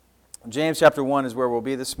James chapter 1 is where we'll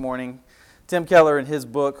be this morning. Tim Keller, in his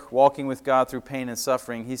book, Walking with God Through Pain and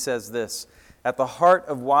Suffering, he says this: at the heart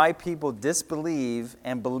of why people disbelieve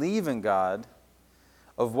and believe in God,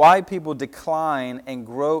 of why people decline and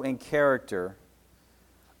grow in character,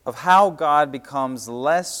 of how God becomes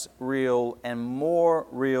less real and more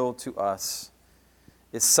real to us,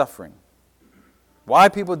 is suffering. Why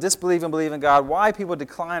people disbelieve and believe in God, why people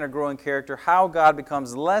decline or grow in character, how God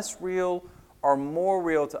becomes less real or more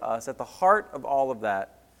real to us, at the heart of all of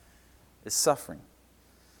that is suffering.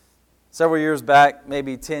 Several years back,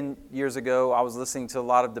 maybe 10 years ago, I was listening to a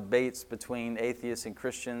lot of debates between atheists and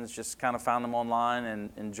Christians, just kind of found them online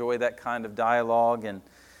and enjoy that kind of dialogue. And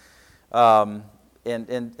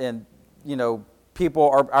you know, people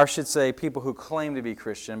are, I should say, people who claim to be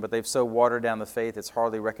Christian, but they've so watered down the faith it's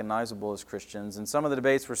hardly recognizable as Christians. And some of the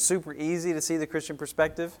debates were super easy to see the Christian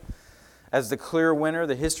perspective as the clear winner,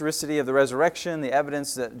 the historicity of the resurrection, the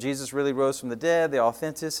evidence that Jesus really rose from the dead, the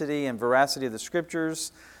authenticity and veracity of the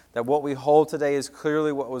Scriptures, that what we hold today is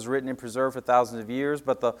clearly what was written and preserved for thousands of years.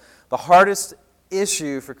 But the hardest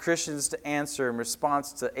issue for Christians to answer in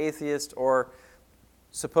response to atheists or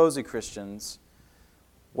supposed Christians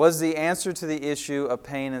was the answer to the issue of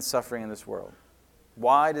pain and suffering in this world.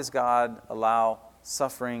 Why does God allow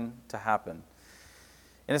suffering to happen?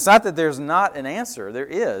 And it's not that there's not an answer. There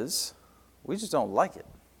is. We just don't like it.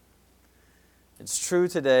 It's true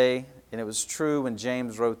today, and it was true when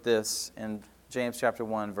James wrote this in James chapter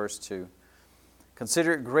 1, verse 2.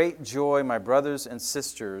 Consider it great joy, my brothers and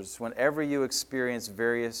sisters, whenever you experience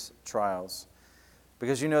various trials,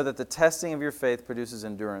 because you know that the testing of your faith produces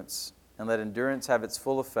endurance, and let endurance have its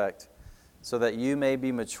full effect, so that you may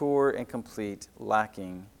be mature and complete,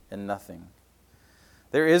 lacking in nothing.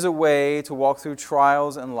 There is a way to walk through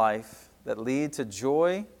trials in life that lead to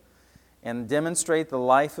joy and demonstrate the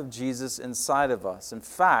life of Jesus inside of us. In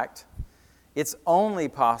fact, it's only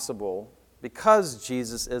possible because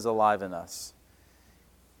Jesus is alive in us.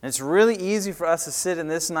 And it's really easy for us to sit in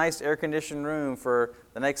this nice air-conditioned room for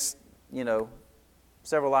the next,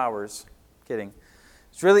 several hours. Kidding.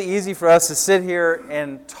 It's really easy for us to sit here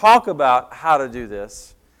and talk about how to do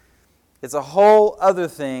this. It's a whole other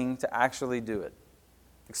thing to actually do it,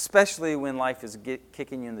 especially when life is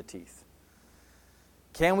kicking you in the teeth.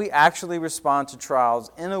 Can we actually respond to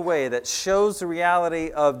trials in a way that shows the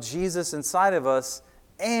reality of Jesus inside of us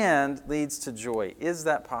and leads to joy? Is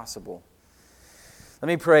that possible? Let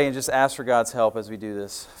me pray and just ask for God's help as we do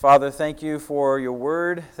this. Father, thank you for your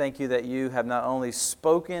word. Thank you that you have not only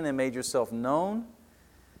spoken and made yourself known,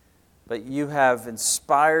 but you have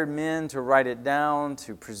inspired men to write it down,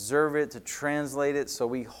 to preserve it, to translate it, so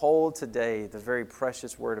we hold today the very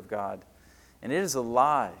precious word of God. And it is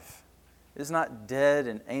alive. It is not dead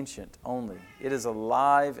and ancient only. It is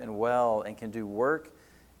alive and well and can do work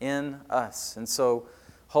in us. And so,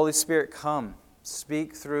 Holy Spirit, come,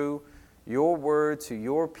 speak through your word to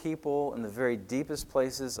your people in the very deepest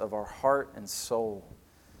places of our heart and soul,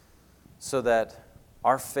 so that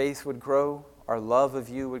our faith would grow, our love of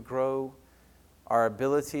you would grow, our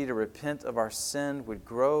ability to repent of our sin would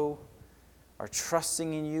grow, our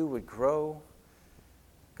trusting in you would grow.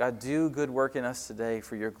 God, do good work in us today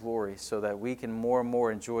for your glory so that we can more and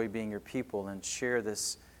more enjoy being your people and share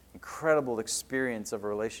this incredible experience of a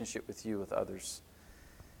relationship with you with others.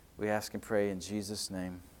 We ask and pray in Jesus'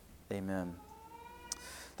 name. Amen.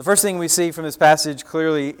 The first thing we see from this passage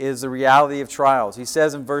clearly is the reality of trials. He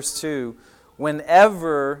says in verse 2,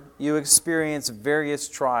 whenever you experience various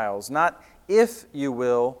trials, not if you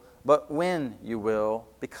will, but when you will,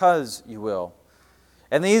 because you will.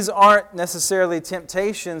 And these aren't necessarily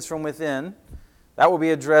temptations from within. That will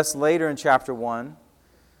be addressed later in chapter 1.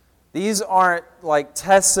 These aren't like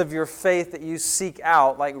tests of your faith that you seek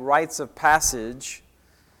out, like rites of passage.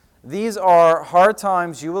 These are hard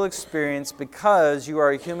times you will experience because you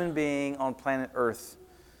are a human being on planet Earth.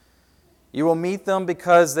 You will meet them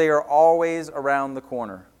because they are always around the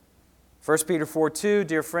corner. 1 Peter 4:2,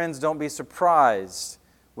 dear friends, don't be surprised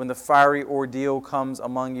when the fiery ordeal comes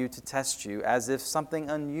among you to test you, as if something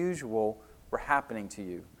unusual were happening to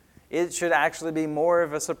you. It should actually be more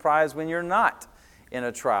of a surprise when you're not in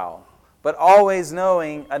a trial, but always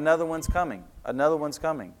knowing another one's coming. Another one's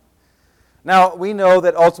coming. Now, we know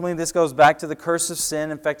that ultimately this goes back to the curse of sin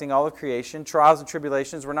infecting all of creation. Trials and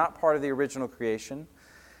tribulations were not part of the original creation.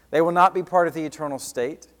 They will not be part of the eternal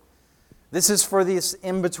state. This is for this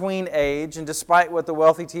in-between age, and despite what the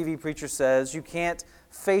wealthy TV preacher says, you can't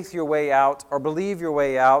faith your way out or believe your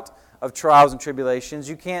way out of trials and tribulations.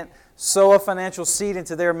 You can't sow a financial seed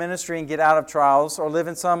into their ministry and get out of trials, or live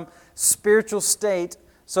in some spiritual state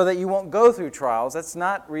so that you won't go through trials. That's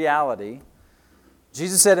not reality.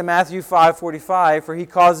 Jesus said in Matthew 5:45, "For he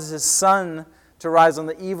causes his sun to rise on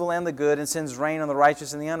the evil and the good, and sends rain on the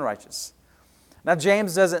righteous and the unrighteous." Now,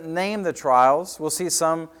 James doesn't name the trials. We'll see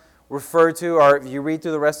some referred to, or if you read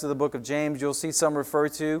through the rest of the book of James, you'll see some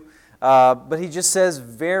referred to. But he just says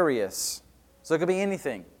various. So it could be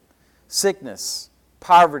anything. Sickness,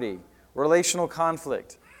 poverty, relational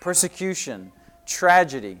conflict, persecution,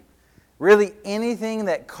 tragedy. Really anything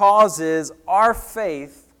that causes our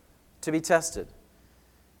faith to be tested.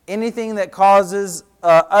 Anything that causes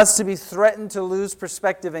us to be threatened to lose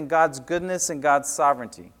perspective in God's goodness and God's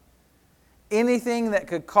sovereignty. Anything that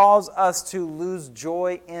could cause us to lose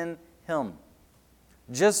joy in Him.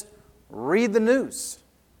 Just read the news,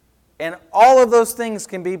 and all of those things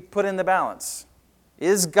can be put in the balance.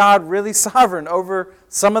 Is God really sovereign over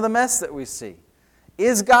some of the mess that we see?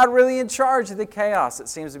 Is God really in charge of the chaos that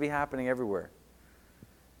seems to be happening everywhere?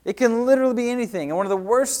 It can literally be anything. And one of the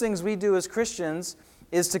worst things we do as Christians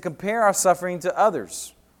is to compare our suffering to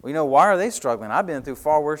others. We know, why are they struggling? I've been through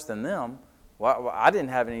far worse than them. Well, I didn't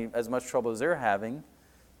have as much trouble as they're having.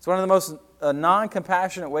 It's one of the most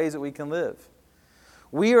non-compassionate ways that we can live.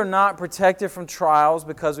 We are not protected from trials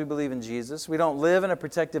because we believe in Jesus. We don't live in a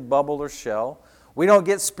protected bubble or shell. We don't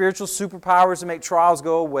get spiritual superpowers to make trials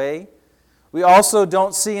go away. We also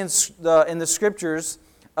don't see in the Scriptures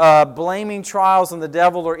blaming trials on the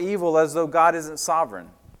devil or evil as though God isn't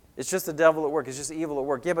sovereign. It's just the devil at work. It's just evil at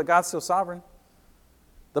work. Yeah, but God's still sovereign.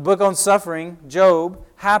 The book on suffering, Job,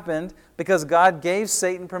 happened because God gave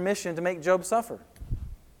Satan permission to make Job suffer.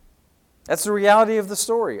 That's the reality of the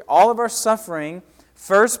story. All of our suffering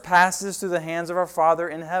first passes through the hands of our Father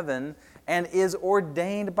in heaven and is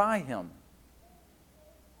ordained by Him.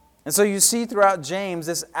 And so you see throughout James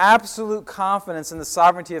this absolute confidence in the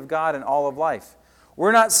sovereignty of God in all of life.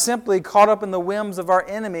 We're not simply caught up in the whims of our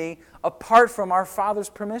enemy apart from our Father's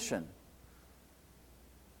permission.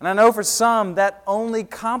 And I know for some that only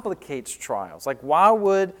complicates trials. Like, why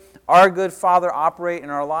would our good Father operate in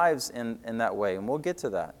our lives in that way? And we'll get to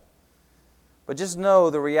that. But just know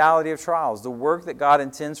the reality of trials. The work that God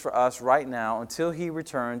intends for us right now until He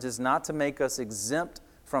returns is not to make us exempt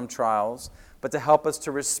from trials, but to help us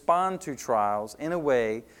to respond to trials in a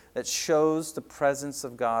way that shows the presence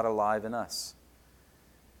of God alive in us.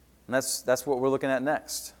 And that's what we're looking at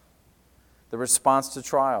next. The response to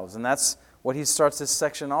trials. And that's what he starts this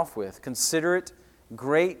section off with. Consider it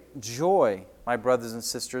great joy, my brothers and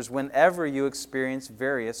sisters, whenever you experience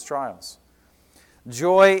various trials.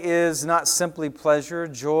 Joy is not simply pleasure.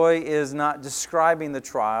 Joy is not describing the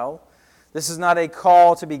trial. This is not a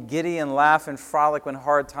call to be giddy and laugh and frolic when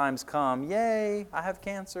hard times come. Yay, I have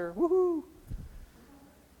cancer. Woohoo!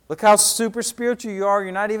 Look how super spiritual you are.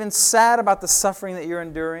 You're not even sad about the suffering that you're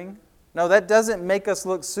enduring. No, that doesn't make us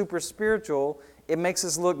look super spiritual. It makes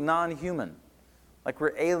us look non-human, like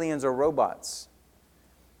we're aliens or robots.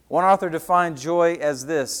 One author defined joy as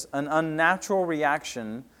this: an unnatural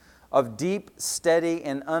reaction of deep, steady,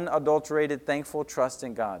 and unadulterated thankful trust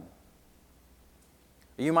in God.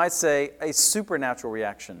 You might say a supernatural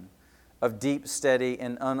reaction of deep, steady,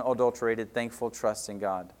 and unadulterated thankful trust in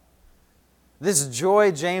God. This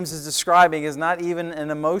joy James is describing is not even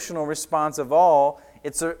an emotional response of all.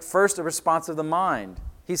 It's first a response of the mind.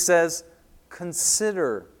 He says,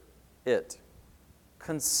 consider it.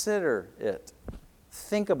 Consider it.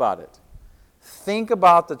 Think about it. Think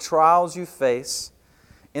about the trials you face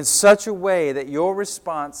in such a way that your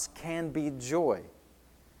response can be joy.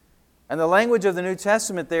 And the language of the New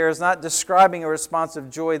Testament there is not describing a response of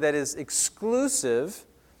joy that is exclusive,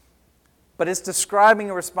 but it's describing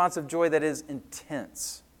a response of joy that is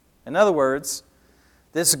intense. In other words,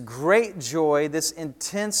 this great joy, this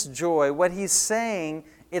intense joy, what he's saying,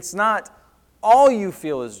 it's not all you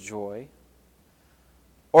feel is joy,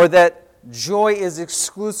 or that joy is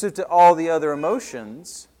exclusive to all the other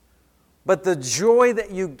emotions, but the joy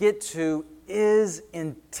that you get to is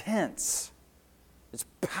intense. It's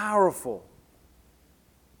powerful.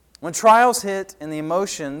 When trials hit in the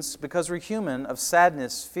emotions, because we're human, of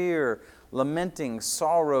sadness, fear, lamenting,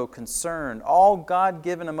 sorrow, concern, all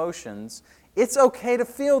God-given emotions, it's okay to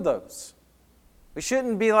feel those. We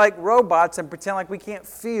shouldn't be like robots and pretend like we can't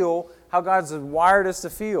feel how God's wired us to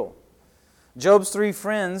feel. Job's 3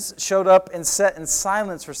 friends showed up and sat in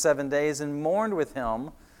silence for 7 days and mourned with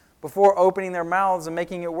him before opening their mouths and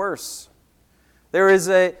making it worse. There is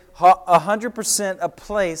 100% a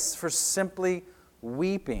place for simply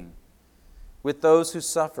weeping with those who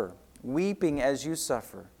suffer, weeping as you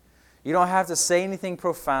suffer. You don't have to say anything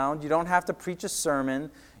profound. You don't have to preach a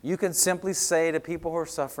sermon. You can simply say to people who are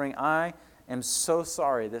suffering, I am so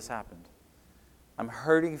sorry this happened. I'm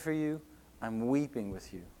hurting for you. I'm weeping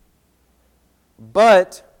with you.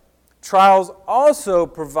 But trials also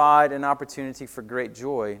provide an opportunity for great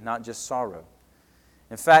joy, not just sorrow.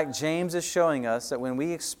 In fact, James is showing us that when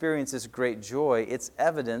we experience this great joy, it's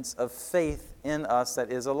evidence of faith in us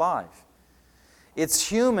that is alive. It's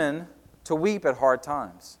human to weep at hard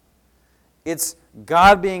times. It's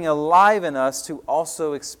God being alive in us to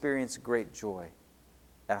also experience great joy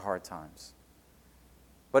at hard times.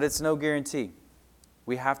 But it's no guarantee.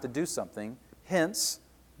 We have to do something, hence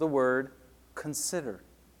the word consider.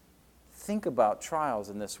 Think about trials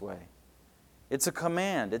in this way. It's a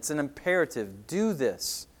command. It's an imperative. Do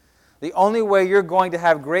this. The only way you're going to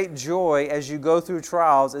have great joy as you go through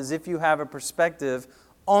trials is if you have a perspective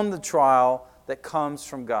on the trial that comes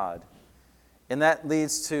from God. And that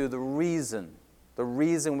leads to the reason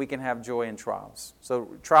we can have joy in trials.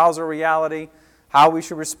 So trials are reality. How we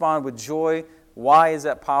should respond with joy. Why is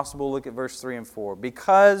that possible? Look at verse 3 and 4.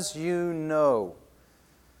 Because you know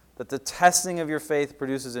that the testing of your faith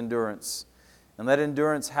produces endurance. And let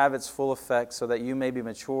endurance have its full effect so that you may be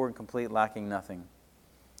mature and complete, lacking nothing.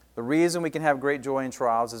 The reason we can have great joy in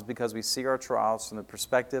trials is because we see our trials from the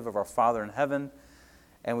perspective of our Father in heaven,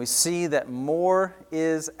 and we see that more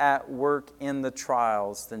is at work in the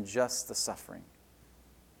trials than just the suffering,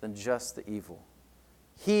 than just the evil.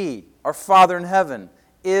 He, our Father in heaven,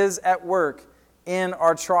 is at work in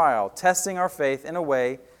our trial, testing our faith in a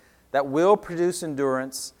way that will produce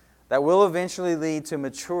endurance, that will eventually lead to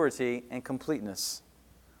maturity and completeness.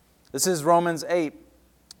 This is Romans 8,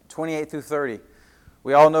 28 through 30.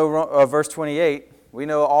 We all know verse 28. We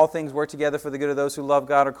know all things work together for the good of those who love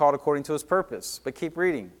God, are called according to His purpose. But keep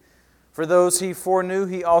reading. For those He foreknew,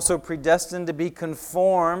 He also predestined to be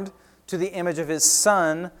conformed to the image of His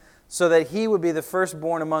Son, so that He would be the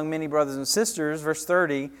firstborn among many brothers and sisters. Verse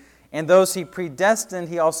 30. And those He predestined,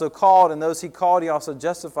 He also called. And those He called, He also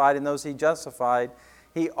justified. And those He justified,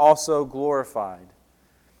 He also glorified.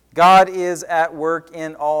 God is at work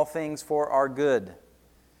in all things for our good.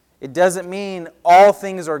 It doesn't mean all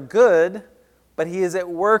things are good, but He is at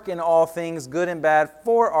work in all things, good and bad,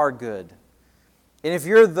 for our good. And if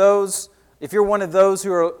you're one of those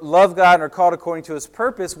who love God and are called according to His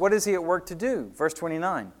purpose, what is He at work to do? Verse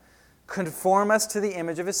 29. Conform us to the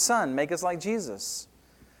image of His Son. Make us like Jesus.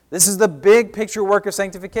 This is the big picture work of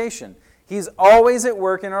sanctification. He's always at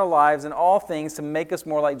work in our lives in all things to make us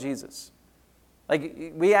more like Jesus.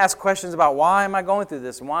 Like, we ask questions about, why am I going through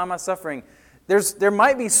this? And why am I suffering? There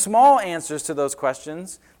might be small answers to those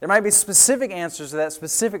questions. There might be specific answers to that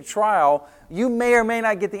specific trial. You may or may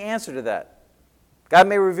not get the answer to that. God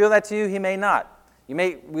may reveal that to you. He may not.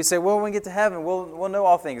 We say, well, when we get to heaven, we'll know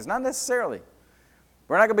all things. Not necessarily.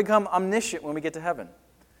 We're not going to become omniscient when we get to heaven.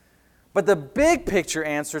 But the big picture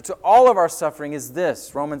answer to all of our suffering is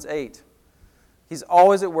this, Romans 8. He's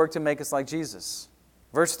always at work to make us like Jesus.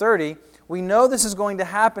 Verse 30, we know this is going to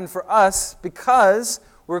happen for us because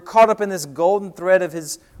we're caught up in this golden thread of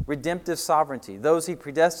His redemptive sovereignty. Those He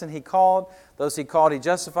predestined, He called. Those He called, He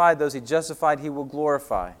justified. Those He justified, He will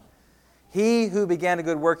glorify. He who began a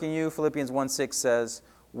good work in you, Philippians 1:6 says,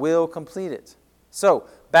 will complete it. So,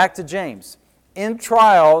 back to James. In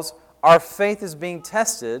trials, our faith is being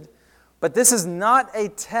tested, but this is not a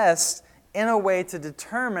test in a way to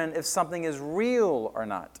determine if something is real or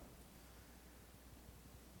not.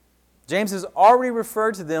 James has already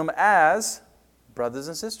referred to them as brothers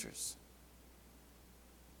and sisters.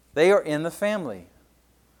 They are in the family.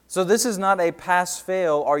 So this is not a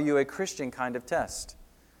pass-fail, are you a Christian kind of test.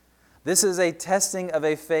 This is a testing of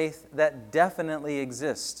a faith that definitely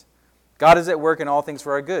exists. God is at work in all things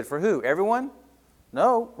for our good. For who? Everyone?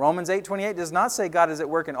 No. Romans 8:28 does not say God is at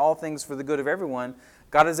work in all things for the good of everyone.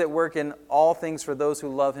 God is at work in all things for those who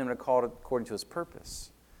love Him and are called according to His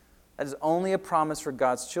purpose. That is only a promise for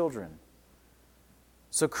God's children.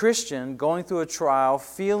 So Christian, going through a trial,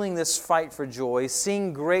 feeling this fight for joy,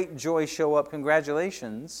 seeing great joy show up,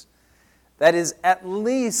 congratulations, that is at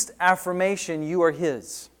least affirmation you are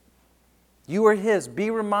His. You are His. Be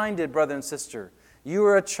reminded, brother and sister, you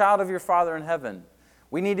are a child of your Father in heaven.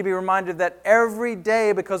 We need to be reminded of that every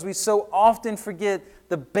day because we so often forget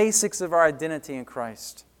the basics of our identity in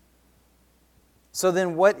Christ. So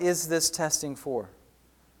then what is this testing for?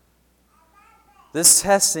 This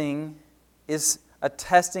testing is a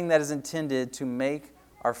testing that is intended to make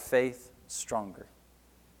our faith stronger.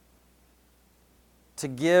 To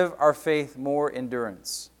give our faith more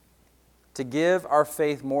endurance. To give our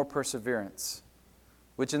faith more perseverance.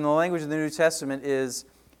 Which in the language of the New Testament is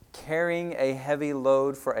carrying a heavy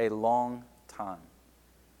load for a long time.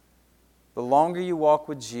 The longer you walk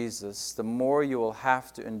with Jesus, the more you will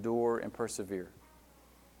have to endure and persevere.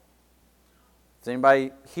 If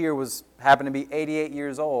anybody here happened to be 88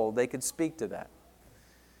 years old, they could speak to that.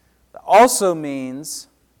 That also means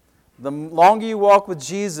the longer you walk with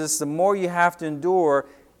Jesus, the more you have to endure,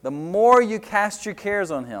 the more you cast your cares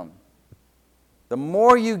on Him. The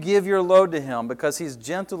more you give your load to Him, because He's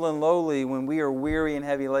gentle and lowly when we are weary and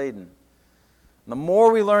heavy laden. The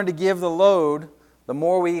more we learn to give the load, the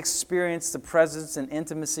more we experience the presence and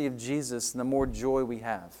intimacy of Jesus, and the more joy we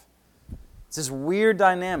have. It's this weird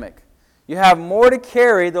dynamic. You have more to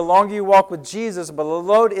carry the longer you walk with Jesus, but the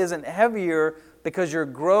load isn't heavier because you're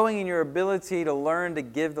growing in your ability to learn to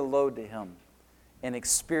give the load to Him and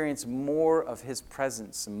experience more of His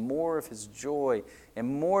presence and more of His joy and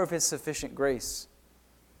more of His sufficient grace.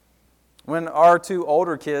 When our two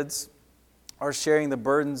older kids are sharing the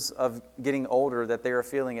burdens of getting older that they are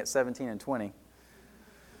feeling at 17 and 20,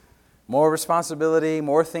 more responsibility,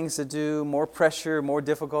 more things to do, more pressure, more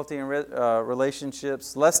difficulty in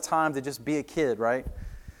relationships, less time to just be a kid, right?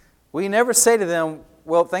 We never say to them,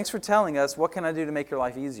 well, thanks for telling us, what can I do to make your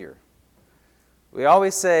life easier? We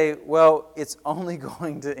always say, well, it's only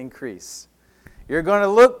going to increase. You're going to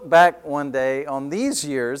look back one day on these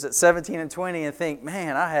years at 17 and 20 and think,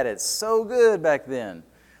 man, I had it so good back then.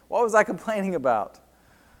 What was I complaining about?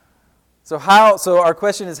 So our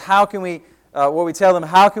question is, how can we tell them,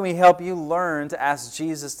 how can we help you learn to ask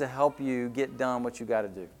Jesus to help you get done what you got to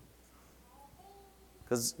do?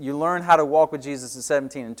 Because you learn how to walk with Jesus at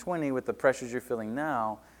 17 and 20 with the pressures you're feeling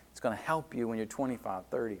now. It's going to help you when you're 25,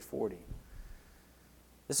 30, 40.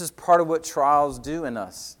 This is part of what trials do in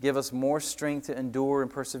us, give us more strength to endure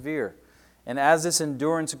and persevere. And as this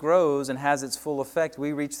endurance grows and has its full effect,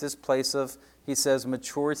 we reach this place of, he says,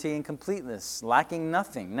 maturity and completeness, lacking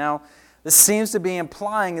nothing. Now, this seems to be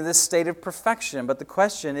implying this state of perfection, but the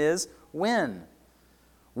question is, when?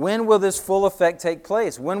 When will this full effect take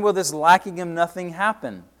place? When will this lacking of nothing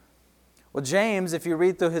happen? Well, James, if you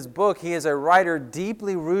read through his book, he is a writer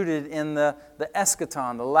deeply rooted in the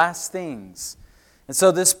eschaton, the last things. And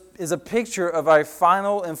so this is a picture of our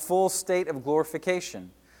final and full state of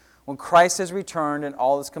glorification. When Christ has returned and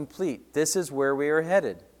all is complete, this is where we are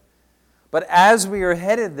headed. But as we are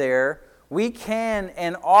headed there, we can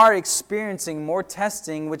and are experiencing more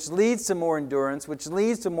testing, which leads to more endurance, which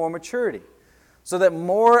leads to more maturity. So that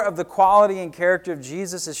more of the quality and character of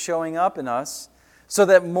Jesus is showing up in us, so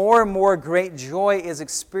that more and more great joy is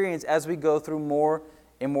experienced as we go through more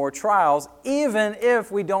and more trials, even if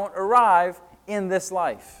we don't arrive in this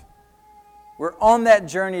life. We're on that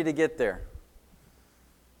journey to get there.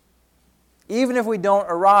 Even if we don't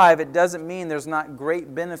arrive, it doesn't mean there's not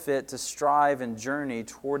great benefit to strive and journey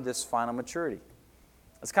toward this final maturity.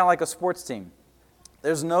 It's kind of like a sports team.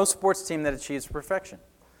 There's no sports team that achieves perfection,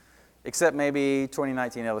 except maybe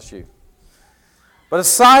 2019 LSU. But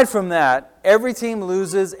aside from that, every team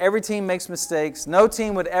loses, every team makes mistakes. No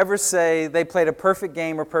team would ever say they played a perfect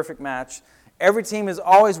game or perfect match. Every team is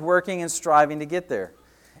always working and striving to get there.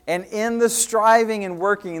 And in the striving and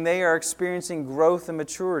working, they are experiencing growth and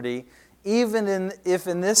maturity. Even if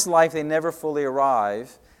in this life they never fully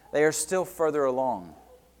arrive, they are still further along.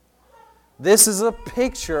 This is a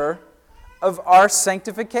picture of our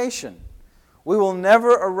sanctification. We will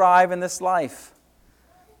never arrive in this life,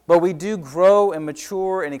 but we do grow and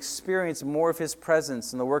mature and experience more of His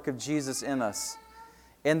presence and the work of Jesus in us.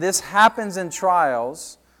 And this happens in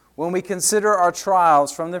trials when we consider our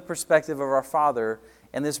trials from the perspective of our Father,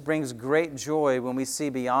 and this brings great joy when we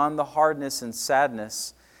see beyond the hardness and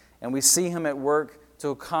sadness, and we see Him at work to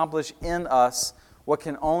accomplish in us what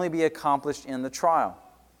can only be accomplished in the trial.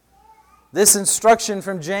 This instruction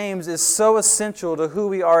from James is so essential to who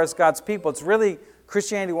we are as God's people. It's really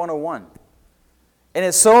Christianity 101. And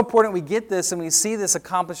it's so important we get this and we see this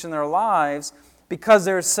accomplished in our lives, because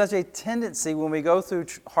there is such a tendency when we go through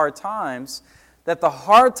hard times that the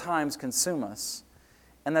hard times consume us,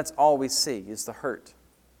 and that's all we see is the hurt.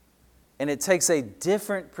 And it takes a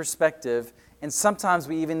different perspective, and sometimes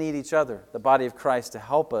we even need each other, the body of Christ, to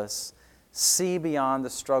help us see beyond the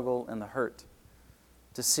struggle and the hurt,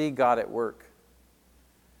 to see God at work.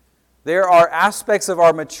 There are aspects of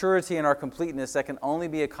our maturity and our completeness that can only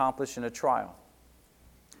be accomplished in a trial.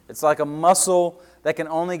 It's like a muscle that can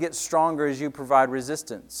only get stronger as you provide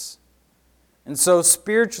resistance. And so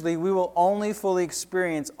spiritually, we will only fully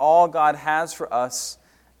experience all God has for us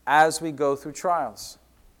as we go through trials.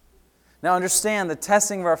 Now understand, the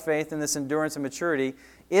testing of our faith and this endurance and maturity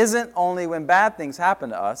isn't only when bad things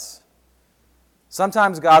happen to us.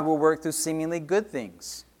 Sometimes God will work through seemingly good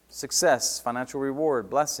things, success, financial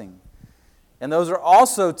reward, blessing. And those are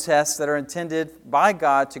also tests that are intended by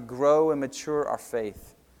God to grow and mature our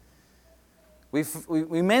faith.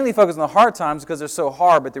 We mainly focus on the hard times because they're so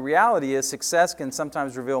hard, but the reality is success can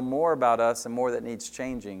sometimes reveal more about us and more that needs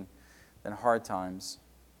changing than hard times.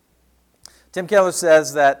 Tim Keller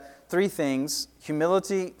says that three things,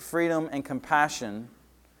 humility, freedom, and compassion,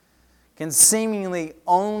 can seemingly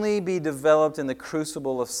only be developed in the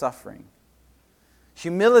crucible of suffering.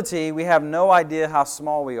 Humility, we have no idea how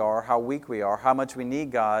small we are, how weak we are, how much we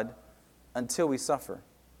need God until we suffer.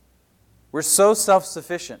 We're so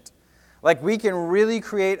self-sufficient. Like we can really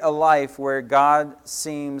create a life where God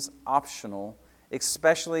seems optional,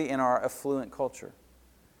 especially in our affluent culture.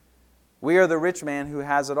 We are the rich man who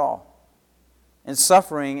has it all. And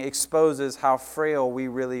suffering exposes how frail we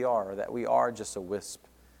really are, that we are just a wisp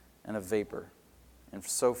and a vapor and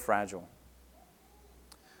so fragile.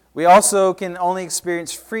 We also can only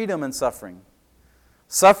experience freedom in suffering.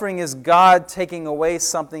 Suffering is God taking away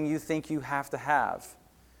something you think you have to have.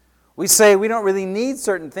 We say we don't really need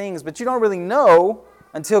certain things, but you don't really know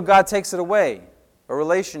until God takes it away. A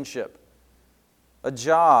relationship, a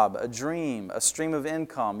job, a dream, a stream of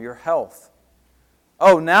income, your health.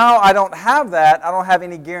 Oh, now I don't have that. I don't have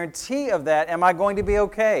any guarantee of that. Am I going to be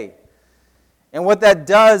okay? And what that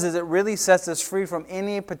does is it really sets us free from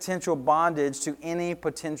any potential bondage to any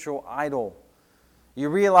potential idol. You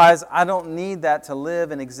realize I don't need that to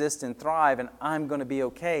live and exist and thrive, and I'm going to be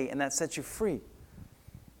okay, and that sets you free.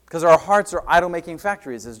 Because our hearts are idol-making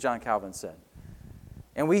factories, as John Calvin said.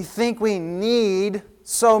 And we think we need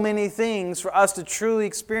so many things for us to truly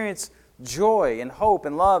experience joy and hope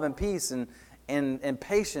and love and peace and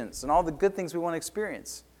patience and all the good things we want to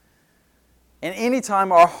experience. And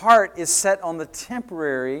anytime our heart is set on the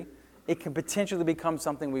temporary, it can potentially become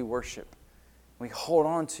something we worship. We hold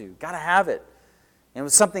on to. Got to have it. And when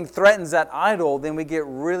something threatens that idol, then we get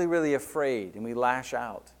really, really afraid and we lash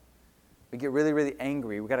out. We get really, really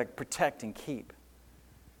angry. We've got to protect and keep.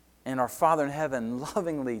 And our Father in heaven,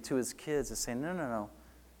 lovingly to His kids, is saying, no.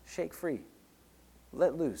 Shake free.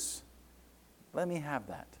 Let loose. Let me have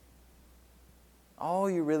that. All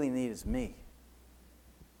you really need is me.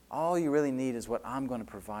 All you really need is what I'm going to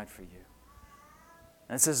provide for you.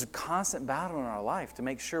 And it's this constant battle in our life to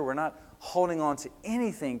make sure we're not holding on to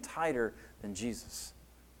anything tighter than Jesus.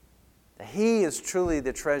 That He is truly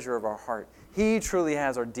the treasure of our heart. He truly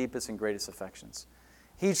has our deepest and greatest affections.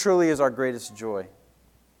 He truly is our greatest joy.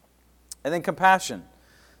 And then compassion.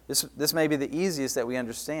 This may be the easiest that we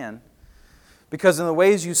understand. Because in the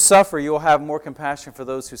ways you suffer, you'll have more compassion for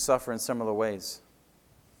those who suffer in similar ways.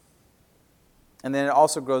 And then it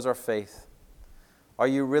also grows our faith. Are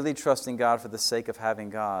you really trusting God for the sake of having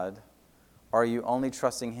God? Or are you only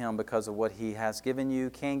trusting Him because of what He has given you,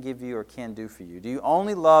 can give you, or can do for you? Do you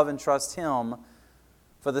only love and trust Him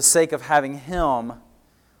for the sake of having Him?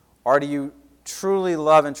 Or do you truly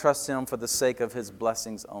love and trust Him for the sake of His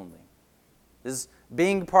blessings only? Is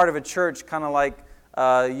being part of a church kind of like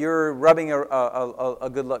you're rubbing a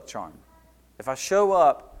good luck charm? If I show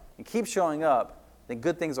up and keep showing up, then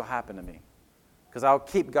good things will happen to me. Because I'll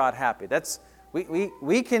keep God happy.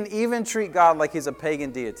 We can even treat God like He's a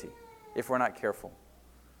pagan deity if we're not careful.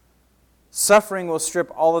 Suffering will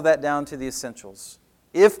strip all of that down to the essentials.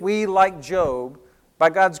 If we, like Job, by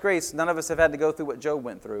God's grace, none of us have had to go through what Job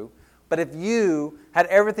went through, but if you had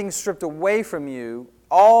everything stripped away from you,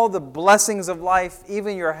 all the blessings of life,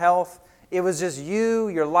 even your health, it was just you,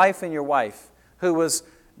 your life, and your wife who was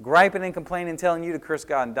griping and complaining, telling you to curse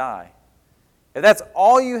God and die. If that's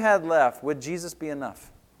all you had left, would Jesus be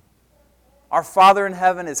enough? Our Father in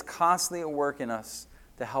heaven is constantly at work in us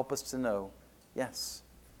to help us to know, yes,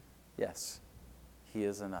 He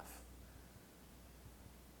is enough.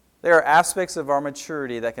 There are aspects of our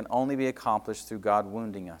maturity that can only be accomplished through God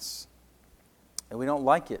wounding us. And we don't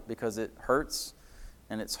like it because it hurts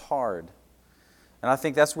and it's hard. And I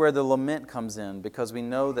think that's where the lament comes in, because we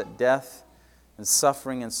know that death and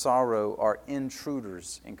suffering and sorrow are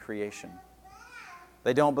intruders in creation.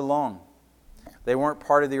 They don't belong. They weren't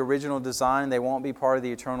part of the original design. They won't be part of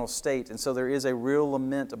the eternal state. And so there is a real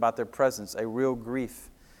lament about their presence, a real grief.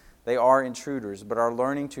 They are intruders, but our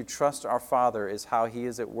learning to trust our Father is how He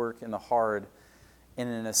is at work in the hard, in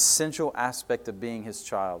an essential aspect of being His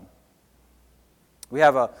child. We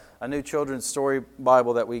have a new children's story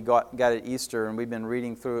Bible that we got at Easter, and we've been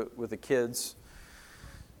reading through it with the kids.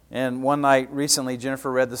 And one night recently,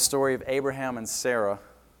 Jennifer read the story of Abraham and Sarah.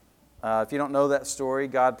 If you don't know that story,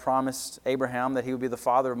 God promised Abraham that he would be the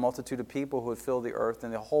father of a multitude of people who would fill the earth,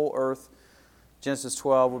 and the whole earth, Genesis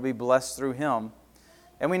 12, would be blessed through him.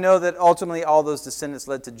 And we know that ultimately all those descendants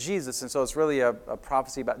led to Jesus, and so it's really a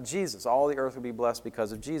prophecy about Jesus. All the earth will be blessed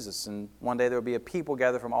because of Jesus, and one day there will be a people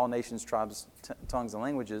gathered from all nations, tribes, tongues, and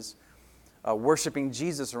languages worshiping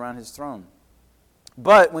Jesus around His throne.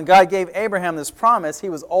 But when God gave Abraham this promise, he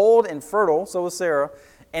was old and fertile, so was Sarah,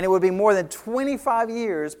 and it would be more than 25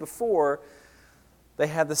 years before they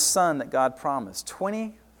had the son that God promised.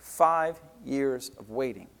 25 years of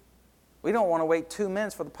waiting. We don't want to wait 2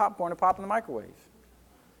 minutes for the popcorn to pop in the microwave.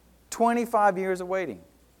 25 years of waiting.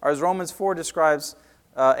 Or as Romans 4 describes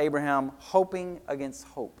Abraham, hoping against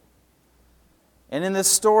hope. And in this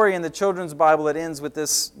story in the children's Bible, it ends with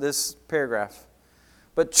this paragraph.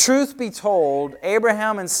 But truth be told,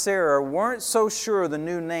 Abraham and Sarah weren't so sure the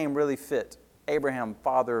new name really fit. Abraham,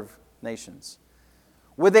 father of nations.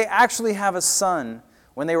 Would they actually have a son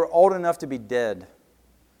when they were old enough to be dead?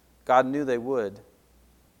 God knew they would.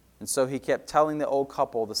 And so He kept telling the old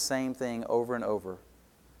couple the same thing over and over.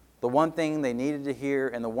 The one thing they needed to hear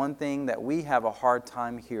and the one thing that we have a hard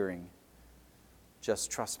time hearing.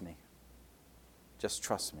 Just trust me. Just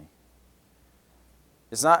trust me.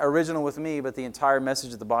 It's not original with me, but the entire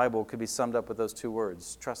message of the Bible could be summed up with those two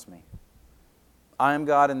words. Trust me. I am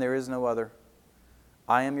God and there is no other.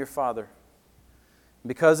 I am your Father.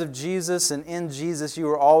 Because of Jesus and in Jesus, you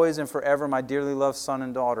are always and forever my dearly loved son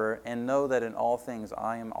and daughter, and know that in all things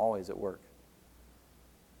I am always at work.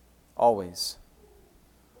 Always.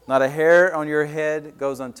 Not a hair on your head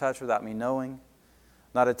goes untouched without me knowing.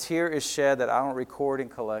 Not a tear is shed that I don't record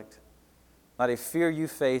and collect. Not a fear you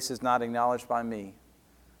face is not acknowledged by me.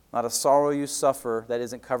 Not a sorrow you suffer that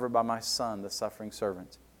isn't covered by my Son, the suffering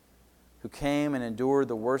servant, who came and endured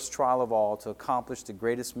the worst trial of all to accomplish the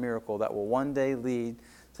greatest miracle that will one day lead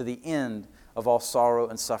to the end of all sorrow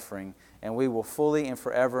and suffering, and we will fully and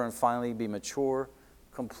forever and finally be mature,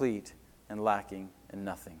 complete, and lacking in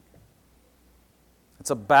nothing. It's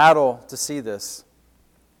a battle to see this.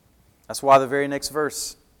 That's why the very next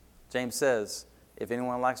verse, James says, if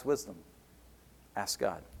anyone lacks wisdom, ask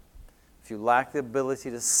God. If you lack the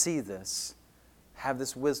ability to see this, have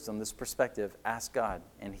this wisdom, this perspective, ask God.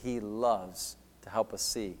 And He loves to help us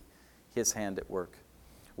see His hand at work.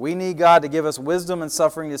 We need God to give us wisdom and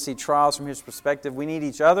suffering to see trials from His perspective. We need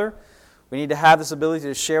each other. We need to have this ability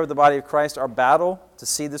to share with the body of Christ our battle, to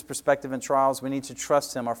see this perspective in trials. We need to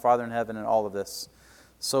trust Him, our Father in heaven, in all of this,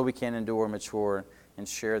 so we can endure, mature, and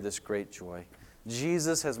share this great joy.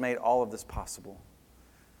 Jesus has made all of this possible.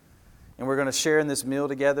 And we're going to share in this meal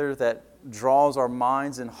together that draws our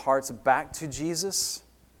minds and hearts back to Jesus,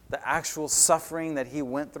 the actual suffering that He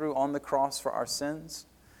went through on the cross for our sins,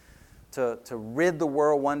 to rid the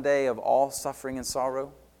world one day of all suffering and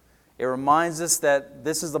sorrow. It reminds us that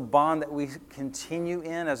this is the bond that we continue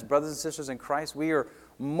in as brothers and sisters in Christ. We are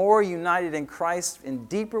more united in Christ in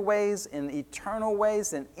deeper ways, in eternal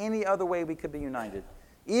ways, than any other way we could be united.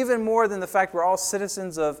 Even more than the fact we're all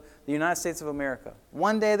citizens of the United States of America.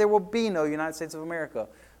 One day there will be no United States of America.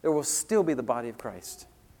 There will still be the body of Christ,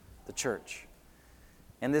 the church.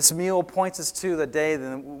 And this meal points us to the day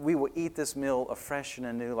that we will eat this meal afresh and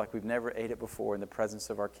anew like we've never ate it before in the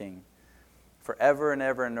presence of our King. Forever and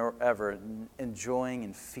ever and ever, enjoying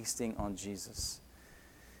and feasting on Jesus.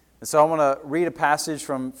 And so I want to read a passage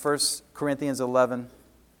from 1 Corinthians 11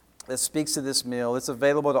 that speaks to this meal. It's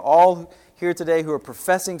available to all here today who are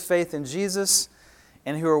professing faith in Jesus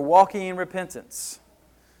and who are walking in repentance.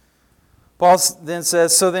 Paul then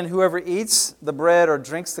says, so then whoever eats the bread or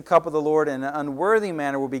drinks the cup of the Lord in an unworthy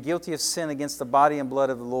manner will be guilty of sin against the body and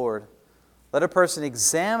blood of the Lord. Let a person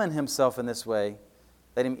examine himself in this way.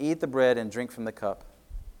 Let him eat the bread and drink from the cup.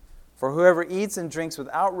 For whoever eats and drinks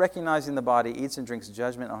without recognizing the body eats and drinks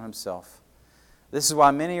judgment on himself. This is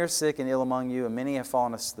why many are sick and ill among you, and many have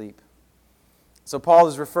fallen asleep. So Paul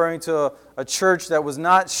is referring to a church that was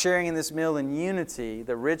not sharing in this meal in unity.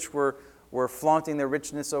 The rich were flaunting their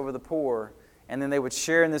richness over the poor, and then they would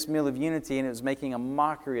share in this meal of unity, and it was making a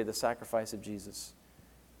mockery of the sacrifice of Jesus.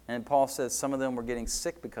 And Paul says some of them were getting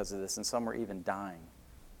sick because of this, and some were even dying,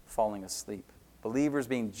 falling asleep. Believers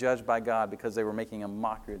being judged by God because they were making a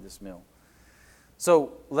mockery of this meal.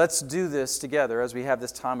 So let's do this together as we have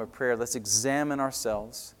this time of prayer. Let's examine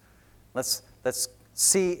ourselves. Let's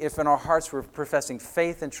see if in our hearts we're professing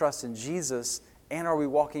faith and trust in Jesus, and are we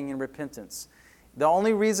walking in repentance. The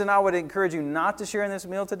only reason I would encourage you not to share in this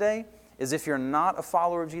meal today is if you're not a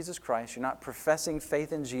follower of Jesus Christ, you're not professing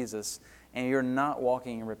faith in Jesus, and you're not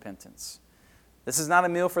walking in repentance. This is not a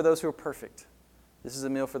meal for those who are perfect. This is a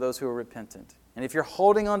meal for those who are repentant. And if you're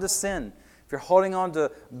holding on to sin, if you're holding on to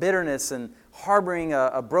bitterness and harboring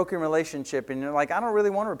a broken relationship, and you're like, I don't really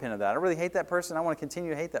want to repent of that. I really hate that person. I want to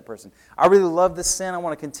continue to hate that person. I really love this sin. I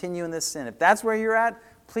want to continue in this sin. If that's where you're at,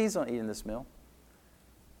 please don't eat in this meal.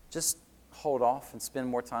 Just hold off and spend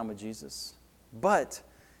more time with Jesus. But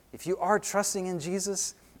if you are trusting in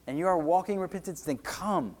Jesus and you are walking in repentance, then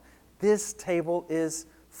come. This table is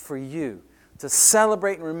for you. to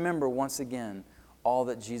celebrate and remember once again all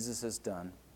that Jesus has done